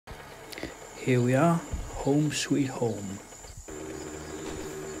Here we are, home sweet home.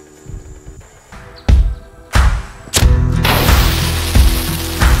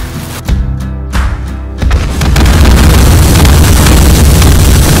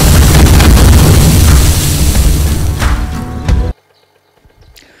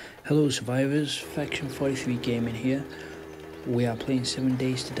 Hello survivors, Faction 43 Gaming here. We are playing 7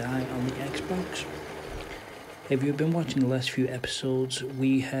 Days to Die on the Xbox. If you've been watching the last few episodes,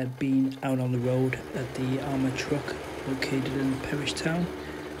 we had been out on the road at the armored truck located in Perish Town.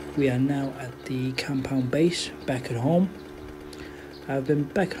 We are now at the compound base, back at home. I've been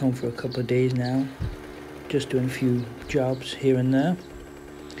back at home for a couple of days now, just doing a few jobs here and there.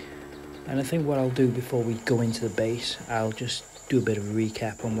 And I think what I'll do before we go into the base, I'll just do a bit of a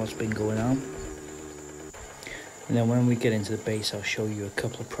recap on what's been going on. And then when we get into the base, I'll show you a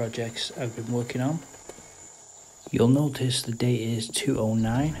couple of projects I've been working on. You'll notice the date is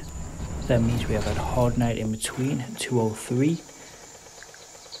 209. That means we have a hard night in between, 203.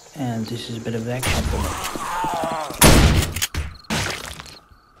 And this is a bit of action for me.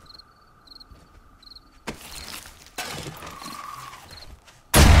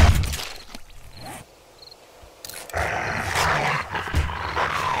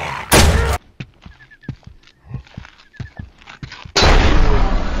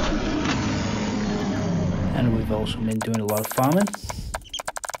 And we've also been doing a lot of farming.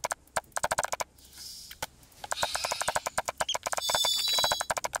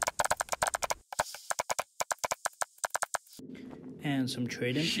 And some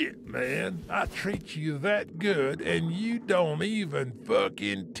trading. Shit, man. I treat you that good and you don't even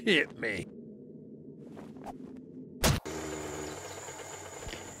fucking tip me.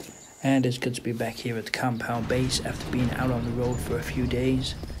 And it's good to be back here at the compound base after being out on the road for a few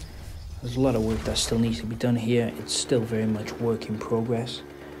days. There's a lot of work that still needs to be done here. It's still very much work in progress.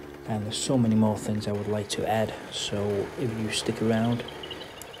 And there's so many more things I would like to add. So if you stick around,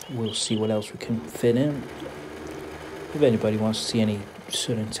 we'll see what else we can fit in. If anybody wants to see any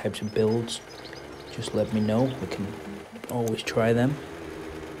certain types of builds, just let me know. We can always try them.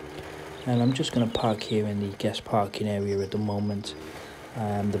 And I'm just going to park here in the guest parking area at the moment.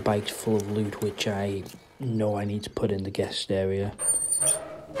 The bike's full of loot, which I know I need to put in the guest area.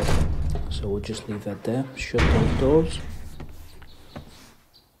 So we'll just leave that there, shut those doors.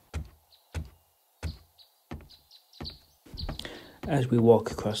 As we walk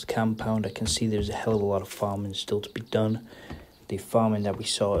across the compound, I can see there's a hell of a lot of farming still to be done. The farming that we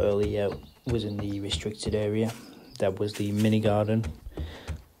saw earlier was in the restricted area. That was the mini garden.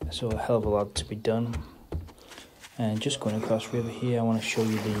 So a hell of a lot to be done. And just going across the river here, I want to show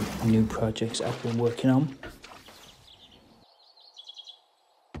you the new projects I've been working on.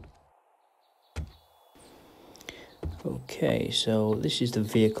 Okay, so this is the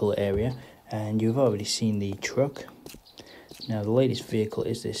vehicle area, and you've already seen the truck. Now the latest vehicle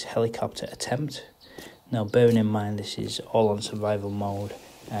is this helicopter attempt. Now bearing in mind this is all on survival mode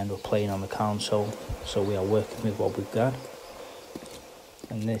and we're playing on the console, so we are working with what we've got.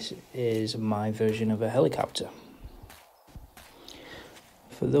 And this is my version of a helicopter.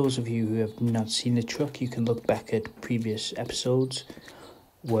 For those of you who have not seen the truck, you can look back at previous episodes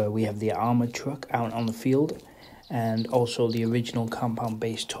where we have the armored truck out on the field, and also the original compound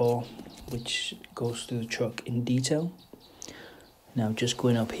base tour, which goes through the truck in detail. Now just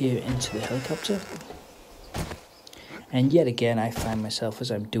going up here into the helicopter. And yet again, I find myself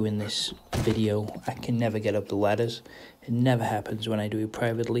as I'm doing this video, I can never get up the ladders. It never happens when I do it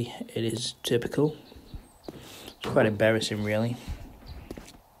privately. It is typical. It's quite embarrassing, really.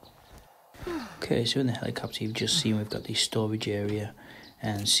 Okay, so in the helicopter, you've just seen we've got the storage area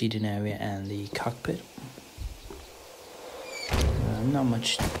and seating area and the cockpit. Not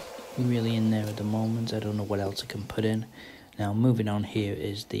much really in there at the moment. I don't know what else I can put in. Now moving on, here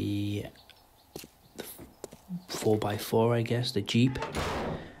is the 4x4, I guess, the Jeep.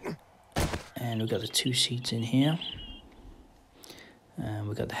 And we've got the 2 seats in here. And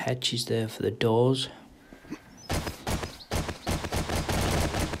we've got the hatches there for the doors.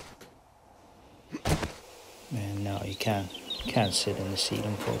 And no, you can't sit in the seat,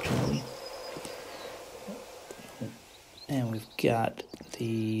 unfortunately. And we've got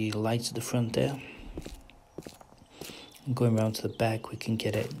the lights at the front there. And going around to the back, we can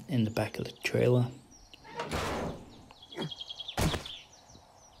get it in the back of the trailer.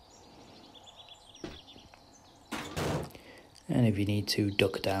 And if you need to,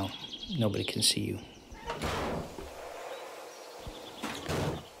 duck down. Nobody can see you.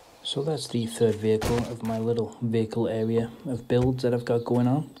 So that's the third vehicle of my little vehicle area of builds that I've got going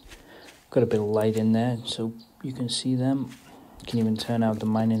on. Got a bit of light in there so you can see them. You can even turn out the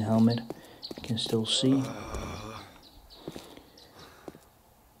mining helmet You can still see.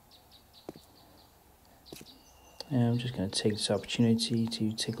 And I'm just going to take this opportunity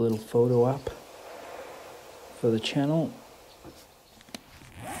to take a little photo up for the channel.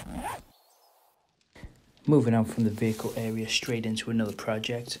 Moving on from the vehicle area straight into another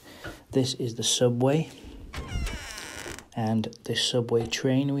project. This is the subway. And this subway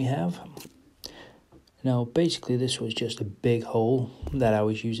train we have. Now basically this was just a big hole that I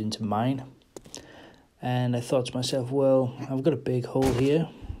was using to mine. And I thought to myself, well, I've got a big hole here.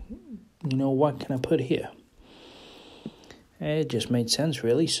 You know, what can I put here? It just made sense,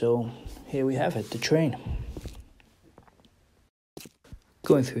 really, so here we have it, the train.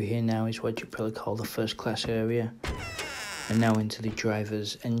 Going through here now is what you probably call the first class area, and now into the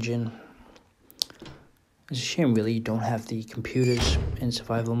driver's engine. It's a shame, really, you don't have the computers in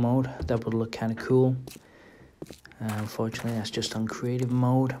survival mode. That would look kind of cool. Unfortunately, that's just on creative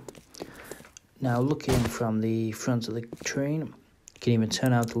mode. Now, looking from the front of the train, you can even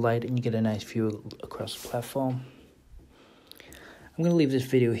turn out the light and you get a nice view across the platform. I'm going to leave this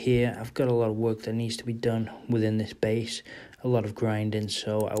video here. I've got a lot of work that needs to be done within this base, a lot of grinding,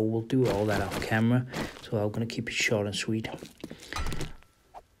 so I will do all that off camera. So I'm going to keep it short and sweet.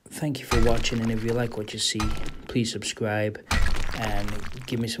 Thank you for watching, and if you like what you see, please subscribe and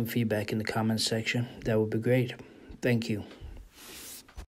give me some feedback in the comments section. That would be great. Thank you.